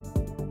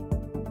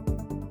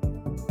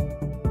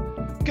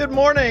Good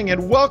morning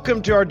and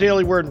welcome to our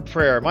Daily Word and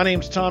Prayer. My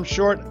name's Tom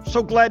Short.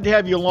 So glad to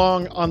have you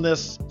along on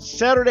this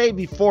Saturday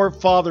before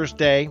Father's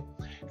Day.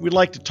 We'd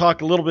like to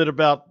talk a little bit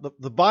about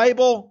the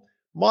Bible,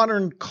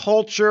 modern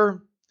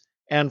culture,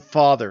 and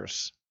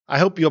fathers. I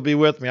hope you'll be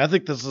with me. I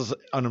think this is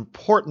an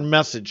important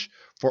message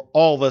for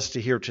all of us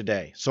to hear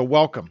today. So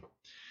welcome.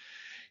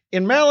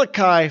 In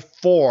Malachi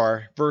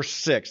 4, verse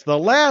 6, the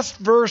last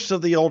verse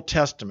of the Old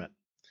Testament,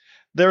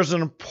 there's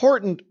an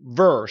important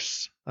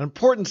verse, an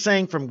important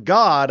saying from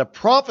God, a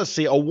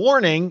prophecy, a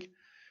warning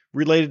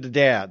related to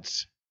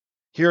dads.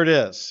 Here it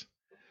is.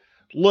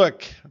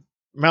 Look,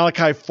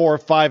 Malachi 4,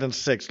 5, and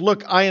 6.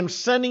 Look, I am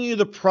sending you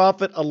the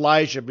prophet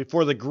Elijah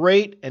before the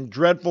great and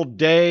dreadful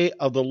day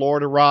of the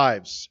Lord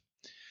arrives.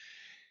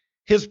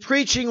 His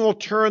preaching will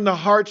turn the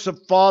hearts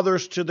of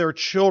fathers to their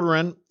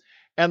children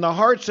and the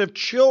hearts of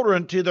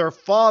children to their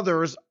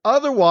fathers.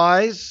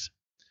 Otherwise,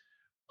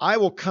 I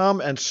will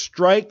come and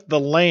strike the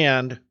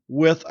land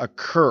with a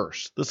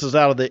curse. This is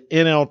out of the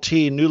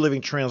NLT, New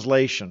Living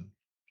Translation.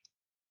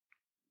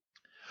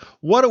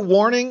 What a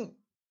warning,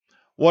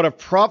 what a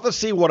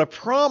prophecy, what a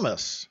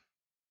promise.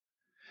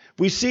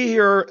 We see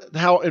here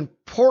how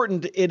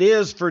important it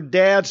is for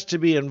dads to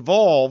be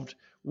involved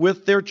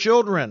with their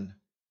children.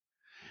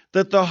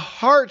 That the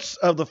hearts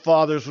of the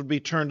fathers would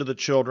be turned to the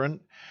children,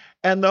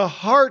 and the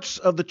hearts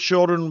of the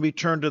children would be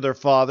turned to their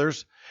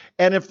fathers.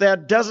 And if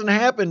that doesn't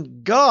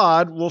happen,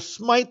 God will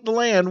smite the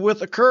land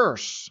with a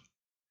curse.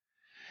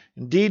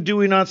 Indeed, do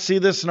we not see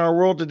this in our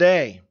world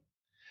today?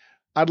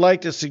 I'd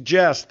like to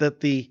suggest that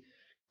the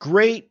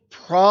great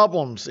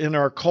problems in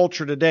our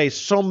culture today,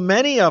 so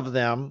many of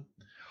them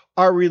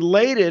are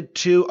related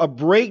to a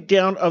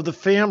breakdown of the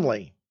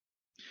family,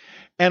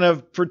 and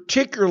of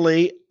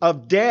particularly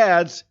of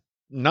dads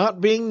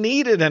not being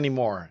needed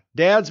anymore,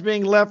 dads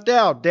being left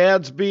out,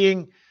 dads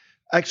being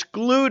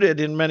excluded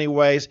in many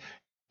ways,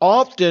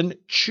 often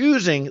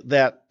choosing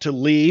that to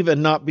leave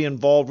and not be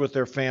involved with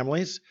their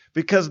families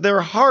because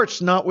their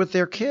heart's not with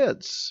their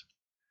kids.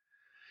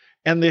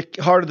 And the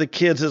heart of the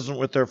kids isn't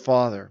with their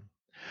father.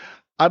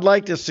 I'd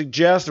like to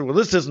suggest, well,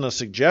 this isn't a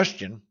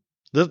suggestion,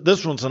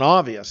 this one's an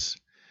obvious,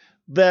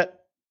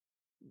 that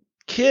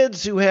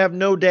kids who have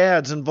no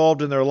dads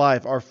involved in their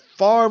life are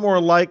far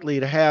more likely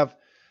to have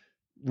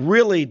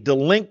really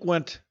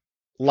delinquent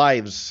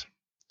lives,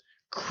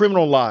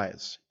 criminal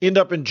lives, end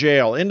up in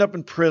jail, end up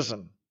in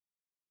prison,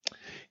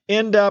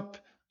 end up,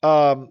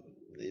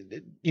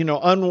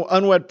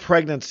 unwed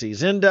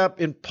pregnancies, end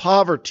up in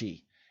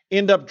poverty,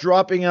 end up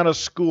dropping out of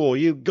school.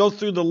 You go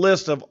through the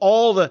list of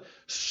all the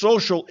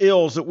social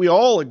ills that we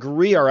all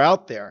agree are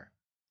out there.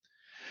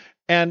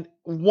 And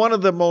one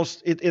of the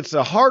most, it's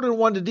a harder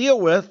one to deal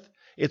with.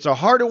 It's a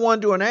harder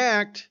one to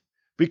enact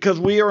because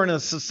we are in a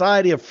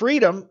society of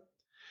freedom.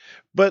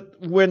 But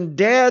when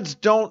dads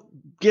don't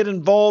get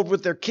involved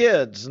with their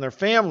kids and their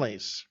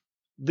families,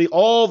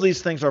 all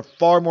these things are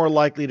far more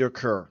likely to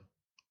occur.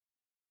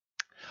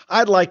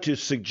 I'd like to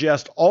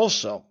suggest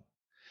also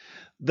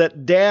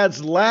that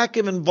dad's lack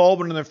of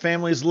involvement in their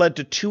families led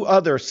to two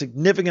other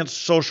significant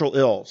social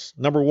ills.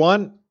 Number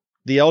one,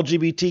 the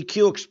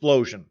LGBTQ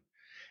explosion.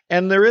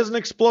 And there is an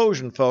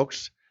explosion,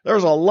 folks.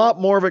 There's a lot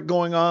more of it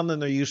going on than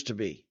there used to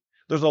be.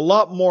 There's a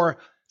lot more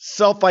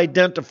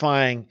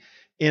self-identifying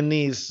in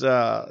these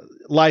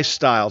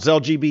lifestyles,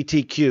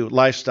 LGBTQ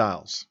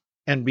lifestyles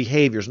and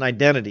behaviors and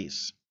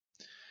identities.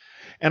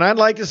 And I'd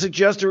like to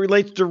suggest it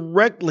relates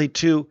directly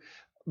to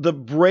the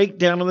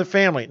breakdown of the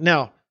family.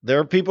 Now, there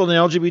are people in the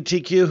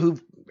LGBTQ who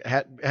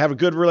have a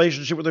good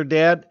relationship with their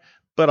dad,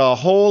 but a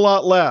whole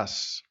lot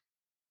less,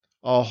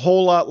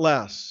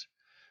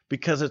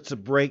 because it's a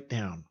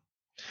breakdown.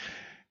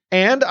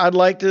 And I'd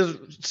like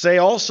to say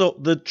also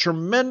the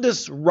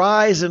tremendous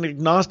rise in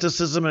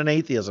agnosticism and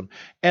atheism.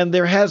 And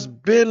there has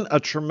been a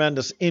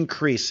tremendous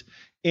increase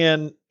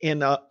in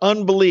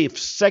unbelief,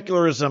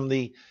 secularism.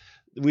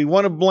 We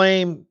want to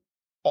blame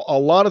a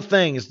lot of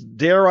things.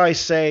 Dare I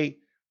say,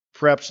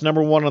 perhaps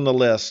number one on the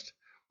list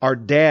are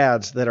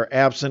dads that are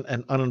absent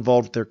and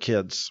uninvolved with their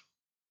kids.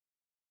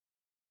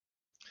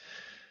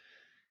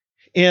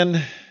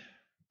 In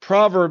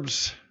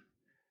Proverbs,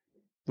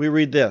 we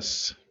read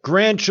this: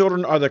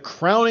 grandchildren are the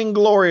crowning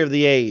glory of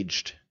the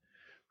aged.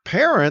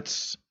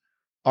 Parents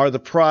are the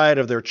pride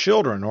of their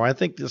children. Or I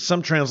think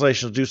some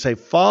translations do say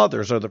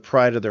fathers are the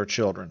pride of their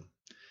children.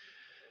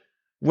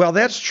 Well,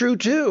 that's true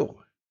too.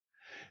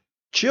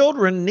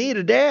 Children need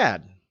a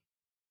dad.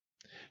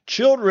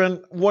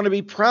 Children want to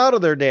be proud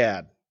of their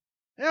dad.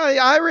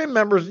 I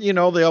remember,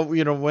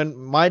 when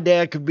my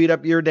dad could beat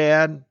up your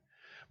dad.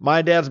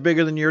 My dad's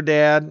bigger than your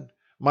dad.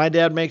 My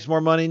dad makes more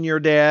money than your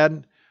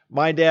dad.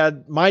 My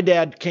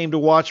dad came to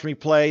watch me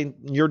play.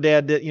 Your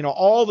dad did,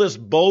 all this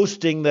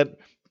boasting that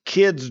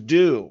kids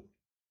do.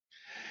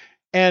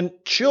 And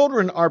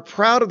children are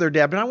proud of their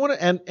dad.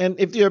 But and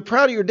if you're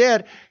proud of your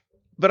dad,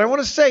 but I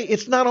want to say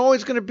it's not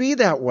always going to be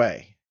that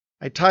way.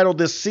 I titled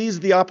this "Seize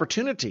the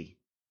Opportunity."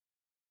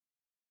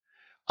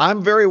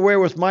 I'm very aware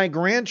with my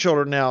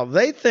grandchildren now.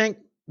 They think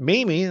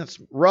Mimi, that's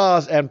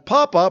Roz, and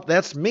Pop-Up,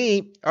 that's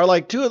me, are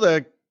like two of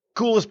the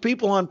coolest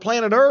people on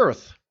planet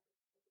Earth.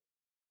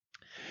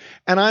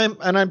 And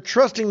I'm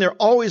trusting they're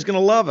always going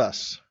to love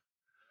us.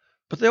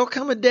 But there'll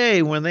come a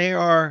day when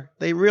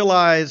they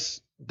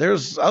realize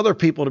there's other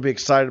people to be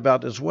excited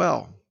about as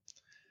well.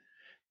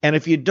 And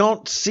if you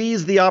don't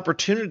seize the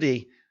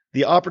opportunity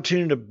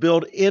to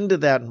build into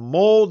that,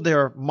 mold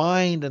their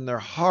mind and their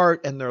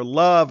heart and their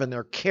love and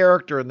their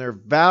character and their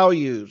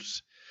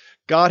values,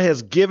 God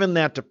has given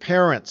that to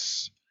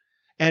parents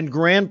and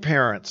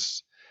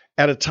grandparents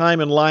at a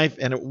time in life,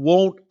 and it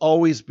won't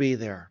always be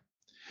there.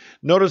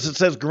 Notice it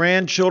says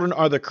grandchildren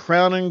are the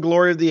crowning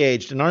glory of the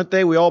aged. And aren't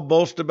they? We all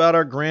boast about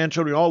our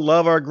grandchildren. We all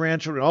love our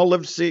grandchildren. We all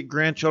live to see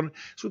grandchildren.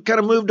 So we've kind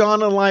of moved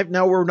on in life.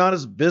 Now we're not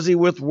as busy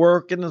with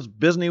work and as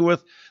busy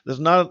with, there's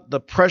not the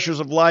pressures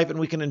of life, and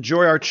we can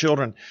enjoy our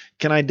children.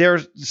 Can I dare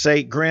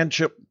say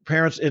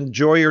parents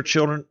enjoy your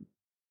children?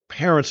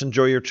 Parents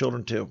enjoy your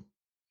children too.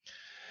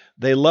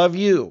 They love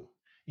you.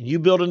 And you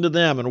build into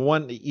them,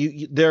 and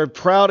they're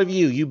proud of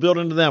you. You build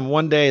into them.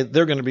 One day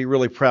they're going to be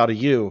really proud of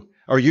you.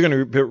 Or you're going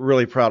to be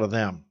really proud of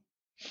them.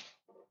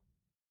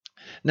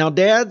 Now,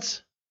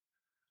 dads,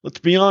 let's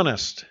be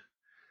honest.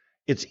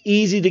 It's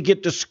easy to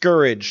get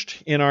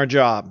discouraged in our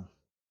job.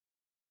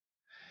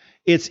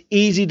 It's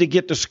easy to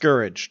get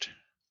discouraged.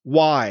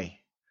 Why?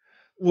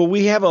 Well,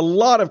 we have a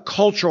lot of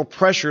cultural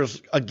pressures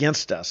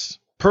against us.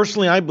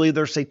 Personally, I believe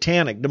they're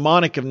satanic,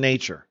 demonic of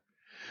nature.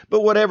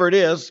 But whatever it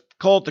is,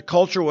 call it the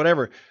culture,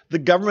 whatever. The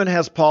government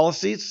has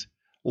policies,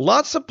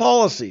 lots of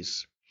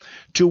policies,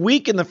 to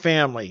weaken the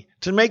family,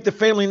 to make the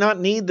family not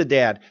need the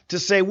dad, to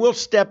say, we'll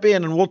step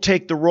in and we'll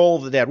take the role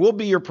of the dad. We'll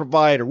be your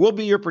provider. We'll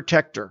be your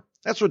protector.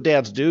 That's what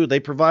dads do. They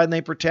provide and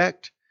they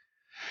protect.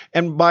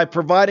 And by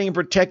providing and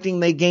protecting,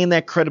 they gain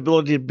that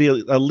credibility to be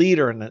a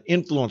leader and an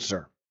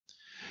influencer.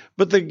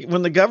 But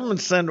when the government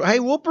said, hey,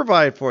 we'll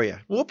provide for you,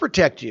 we'll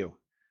protect you,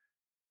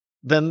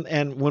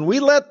 and when we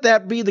let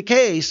that be the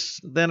case,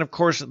 then of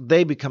course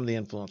they become the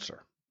influencer.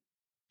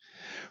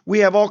 We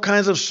have all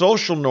kinds of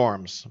social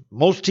norms.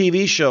 Most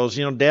TV shows,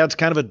 dad's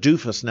kind of a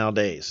doofus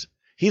nowadays.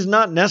 He's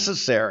not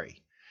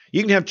necessary.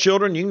 You can have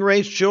children, you can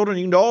raise children,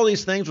 you can do all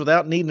these things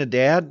without needing a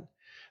dad.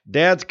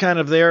 Dad's kind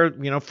of there,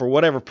 for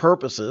whatever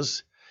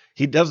purposes.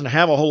 He doesn't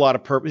have a whole lot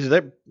of purposes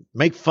they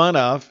make fun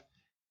of.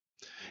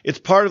 It's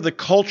part of the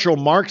cultural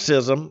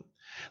Marxism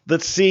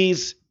that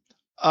sees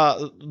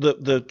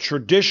the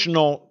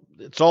traditional,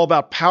 it's all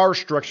about power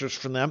structures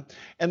from them,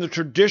 and the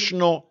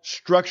traditional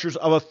structures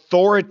of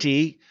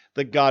authority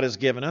that God has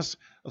given us.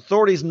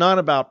 Authority is not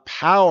about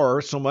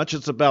power so much.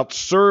 It's about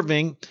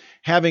serving,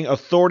 having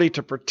authority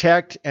to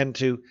protect and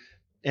to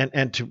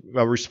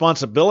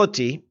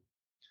responsibility.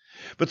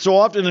 But so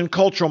often in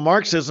cultural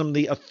Marxism,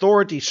 the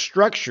authority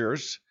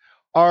structures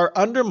are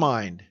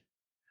undermined.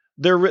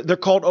 They're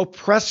called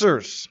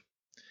oppressors.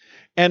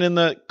 And in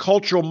the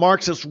cultural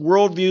Marxist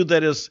worldview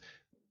that is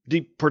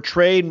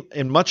portrayed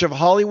in much of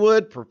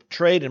Hollywood,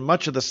 portrayed in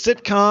much of the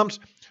sitcoms,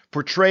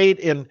 portrayed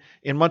in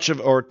much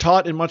of, or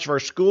taught in much of our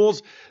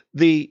schools,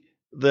 the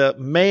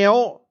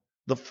male,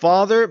 the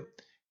father,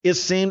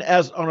 is seen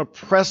as an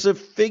oppressive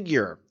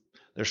figure.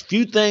 There's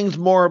few things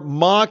more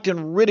mocked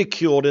and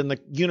ridiculed in the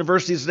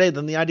universities today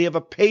than the idea of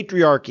a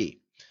patriarchy,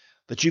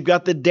 that you've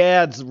got the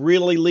dads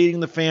really leading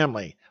the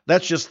family.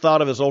 That's just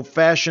thought of as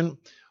old-fashioned,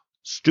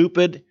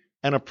 stupid,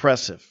 and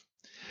oppressive.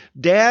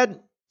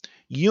 Dad,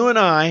 you and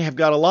I have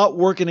got a lot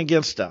working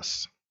against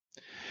us.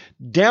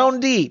 Down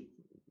deep,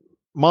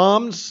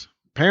 moms,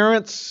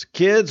 parents,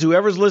 kids,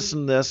 whoever's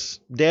listening to this,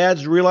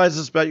 dads, realize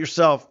this about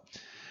yourself.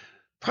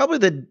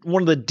 Probably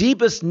one of the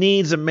deepest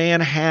needs a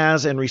man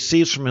has and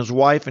receives from his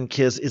wife and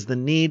kids is the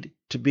need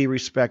to be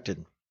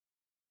respected.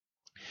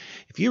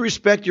 If you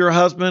respect your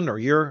husband or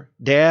your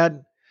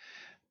dad,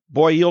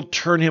 boy, you'll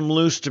turn him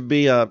loose to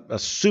be a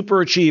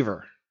super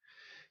achiever.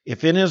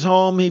 If in his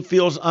home he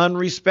feels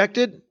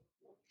unrespected,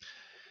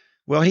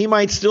 well, he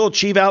might still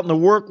achieve out in the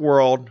work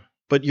world,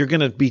 but you're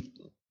going to be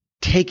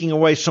taking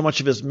away so much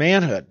of his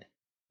manhood,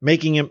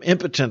 making him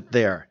impotent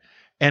there,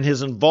 and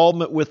his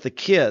involvement with the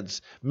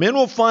kids. Men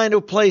will find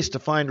a place to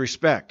find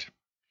respect.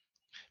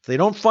 If they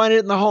don't find it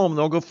in the home,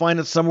 they'll go find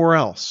it somewhere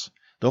else.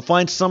 They'll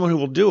find someone who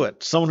will do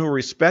it, someone who will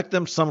respect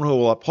them, someone who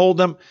will uphold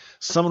them,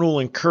 someone who will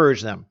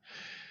encourage them.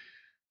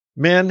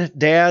 Men,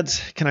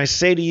 dads, can I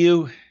say to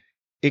you,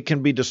 it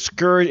can be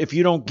discouraged. If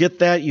you don't get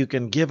that, you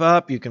can give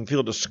up. You can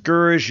feel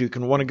discouraged. You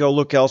can want to go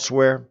look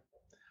elsewhere.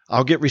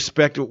 I'll get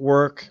respect at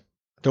work.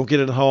 Don't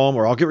get it at home.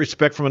 Or I'll get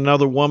respect from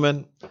another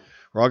woman.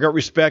 Or I'll get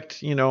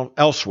respect,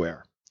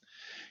 elsewhere.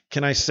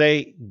 Can I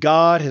say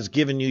God has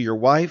given you your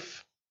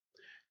wife?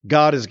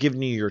 God has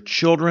given you your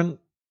children.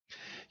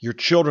 Your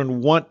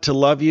children want to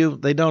love you.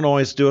 They don't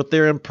always do it.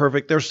 They're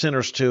imperfect. They're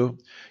sinners too.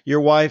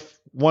 Your wife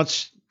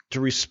wants to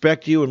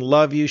respect you and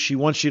love you. She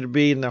wants you to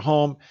be in the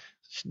home.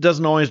 She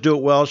doesn't always do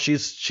it well.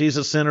 She's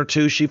a sinner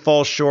too. She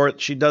falls short.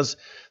 She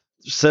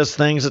says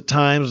things at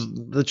times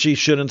that she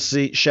shouldn't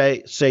say.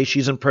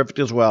 She's imperfect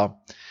as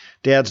well.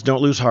 Dads,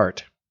 don't lose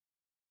heart.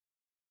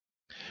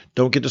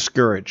 Don't get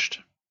discouraged.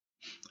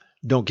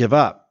 Don't give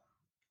up.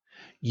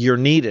 You're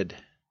needed.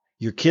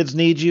 Your kids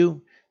need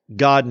you.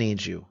 God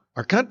needs you.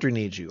 Our country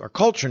needs you. Our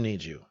culture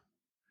needs you.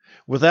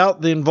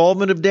 Without the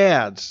involvement of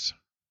dads,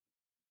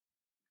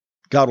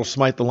 God will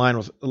smite the land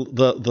with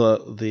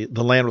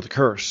the land with a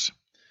curse.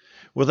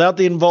 Without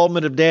the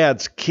involvement of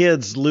dads,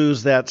 kids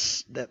lose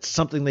that's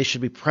something they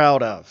should be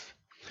proud of.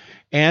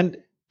 And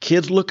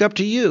kids look up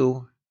to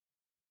you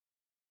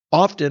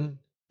often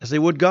as they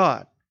would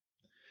God.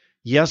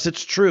 Yes,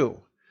 it's true.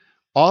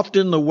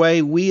 Often the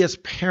way we as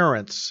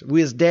parents,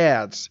 we as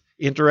dads,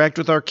 interact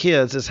with our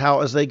kids is how,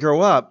 as they grow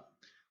up,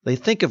 they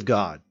think of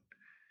God.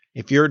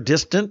 If you're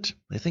distant,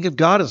 they think of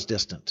God as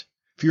distant.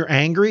 If you're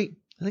angry,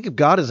 they think of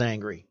God as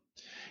angry.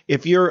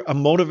 If you're a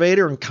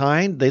motivator and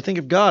kind, they think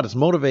of God as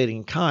motivating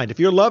and kind.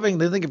 If you're loving,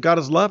 they think of God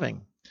as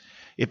loving.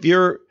 If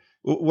you're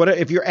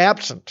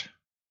absent,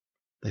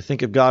 they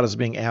think of God as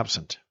being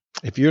absent.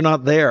 If you're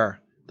not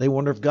there, they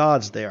wonder if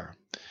God's there.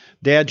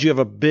 Dads, you have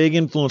a big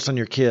influence on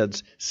your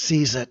kids.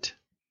 Seize it.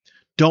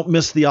 Don't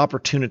miss the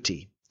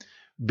opportunity.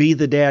 Be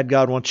the dad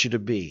God wants you to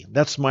be.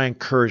 That's my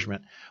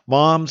encouragement.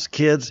 Moms,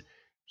 kids,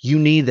 you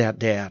need that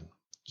dad.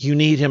 You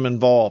need him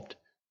involved.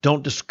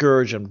 Don't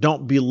discourage him.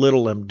 Don't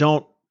belittle him.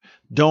 Don't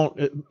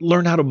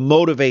learn how to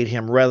motivate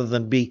him rather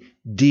than be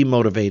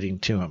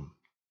demotivating to him.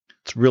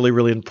 It's really,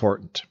 really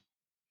important.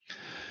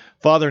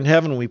 Father in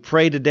heaven, we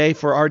pray today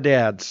for our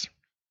dads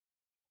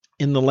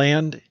in the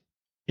land,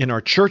 in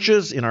our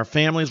churches, in our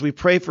families. We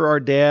pray for our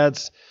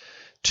dads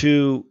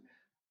that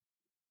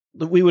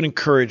we would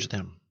encourage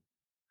them.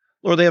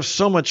 Lord, they have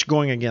so much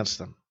going against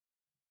them.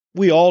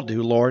 We all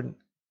do, Lord.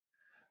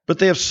 But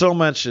they have so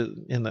much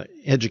in the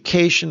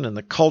education, in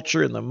the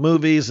culture, in the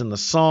movies, in the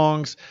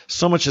songs.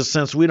 So much in the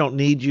sense we don't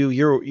need you.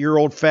 You're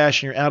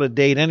old-fashioned. You're out of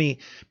date.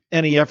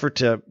 Any effort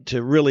to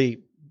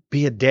really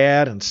be a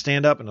dad and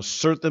stand up and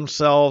assert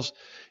themselves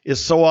is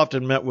so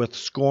often met with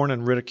scorn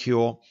and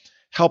ridicule.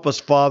 Help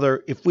us,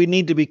 Father. If we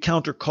need to be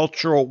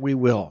countercultural, we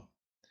will.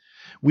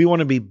 We want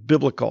to be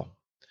biblical.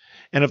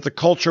 And if the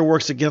culture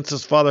works against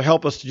us, Father,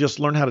 help us to just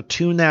learn how to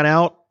tune that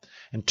out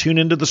and tune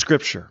into the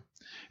Scripture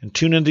and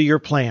tune into your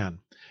plan.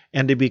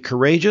 And to be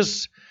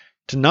courageous,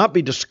 to not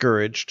be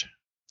discouraged,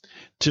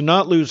 to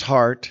not lose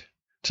heart,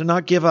 to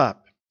not give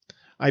up.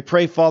 I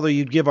pray, Father,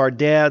 you'd give our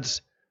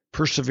dads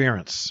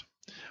perseverance.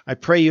 I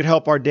pray you'd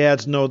help our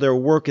dads know their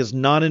work is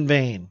not in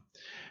vain.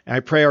 And I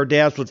pray our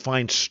dads would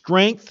find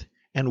strength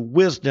and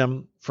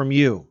wisdom from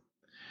you.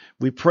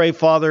 We pray,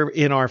 Father,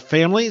 in our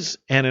families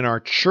and in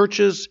our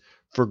churches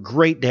for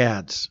great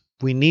dads.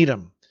 We need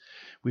them.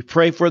 We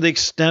pray for the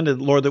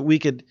extended, Lord, that we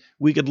could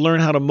learn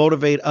how to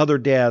motivate other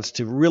dads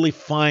to really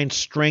find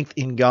strength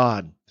in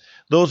God.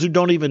 Those who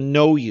don't even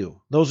know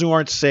you, those who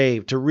aren't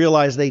saved, to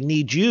realize they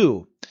need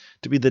you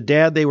to be the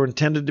dad they were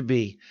intended to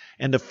be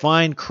and to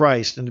find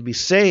Christ and to be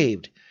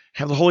saved,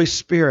 have the Holy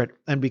Spirit,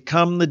 and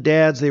become the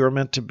dads they were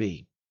meant to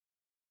be.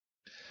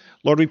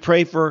 Lord, we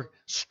pray for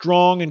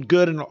strong and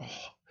good and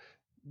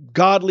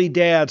godly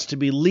dads to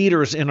be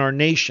leaders in our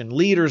nation,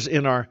 leaders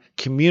in our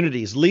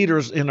communities,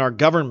 leaders in our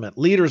government,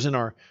 leaders in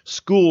our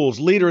schools,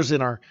 leaders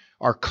in our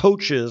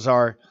coaches,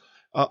 our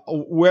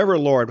wherever,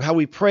 Lord, how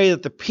we pray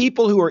that the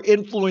people who are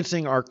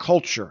influencing our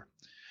culture,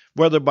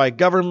 whether by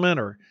government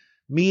or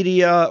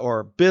media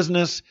or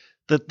business,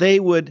 that they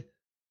would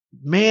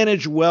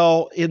manage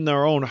well in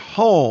their own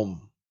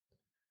home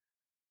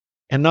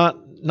and not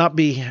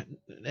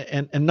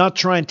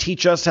try and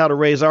teach us how to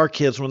raise our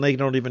kids when they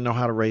don't even know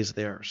how to raise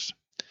theirs.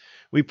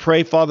 We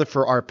pray, Father,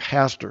 for our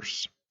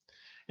pastors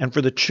and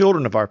for the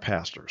children of our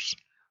pastors.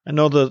 I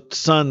know the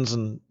sons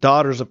and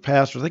daughters of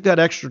pastors, they got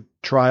extra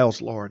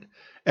trials, Lord,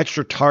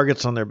 extra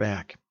targets on their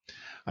back.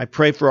 I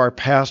pray for our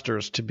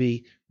pastors to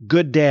be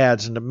good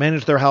dads and to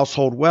manage their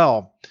household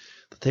well,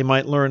 that they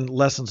might learn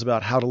lessons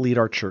about how to lead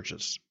our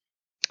churches.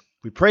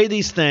 We pray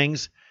these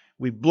things.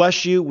 We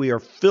bless you. We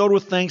are filled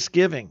with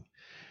thanksgiving.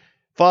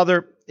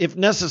 Father, if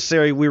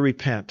necessary, we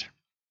repent.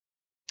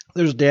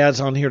 There's dads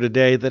on here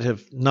today that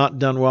have not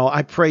done well.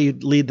 I pray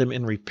you'd lead them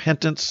in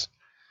repentance,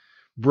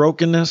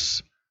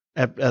 brokenness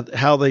at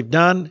how they've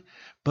done,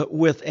 but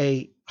with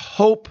a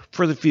hope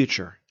for the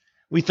future.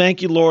 We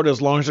thank you, Lord,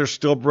 as long as there's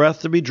still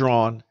breath to be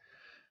drawn,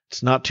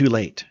 it's not too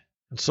late.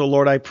 And so,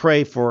 Lord, I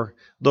pray for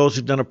those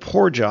who've done a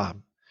poor job.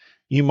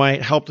 You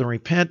might help them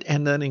repent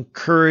and then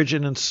encourage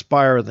and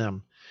inspire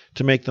them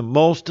to make the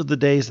most of the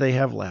days they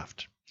have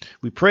left.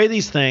 We pray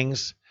these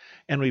things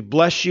and we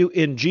bless you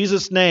in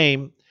Jesus'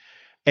 name.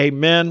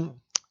 Amen,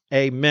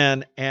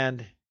 amen,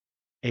 and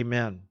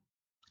amen.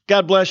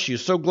 God bless you.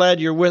 So glad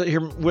you're here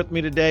with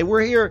me today.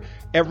 We're here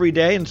every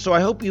day, and so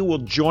I hope you will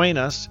join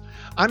us.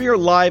 I'm here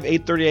live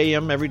 8:30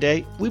 a.m. every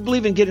day. We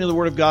believe in getting to the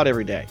Word of God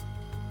every day.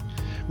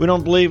 We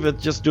don't believe in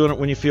just doing it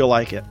when you feel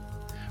like it.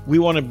 We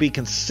want to be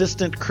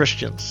consistent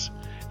Christians.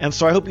 And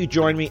so I hope you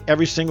join me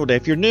every single day.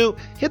 If you're new,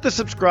 hit the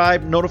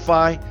subscribe,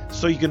 notify,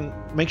 so you can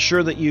make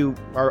sure that you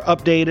are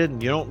updated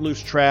and you don't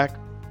lose track.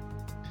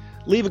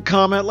 Leave a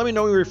comment. Let me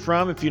know where you're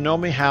from. If you know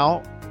me,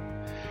 how.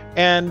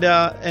 And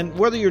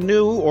whether you're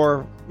new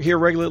or here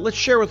regularly, let's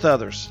share with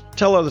others.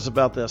 Tell others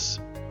about this.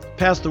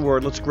 Pass the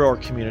word. Let's grow our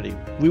community.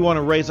 We want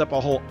to raise up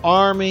a whole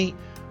army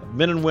of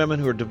men and women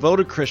who are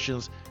devoted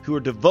Christians who are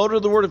devoted to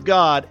the Word of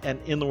God and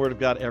in the Word of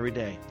God every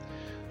day.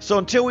 So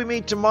until we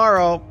meet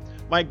tomorrow,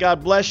 might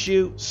God bless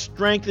you,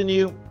 strengthen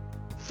you,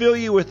 fill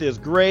you with His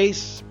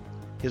grace,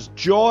 His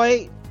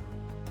joy,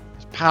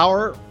 His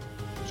power,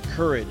 His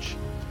courage.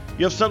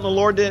 You have something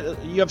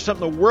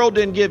the world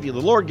didn't give you.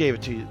 The Lord gave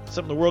it to you.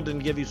 Something the world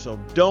didn't give you. So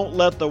don't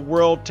let the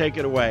world take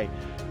it away.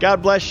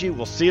 God bless you.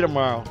 We'll see you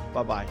tomorrow.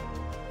 Bye-bye.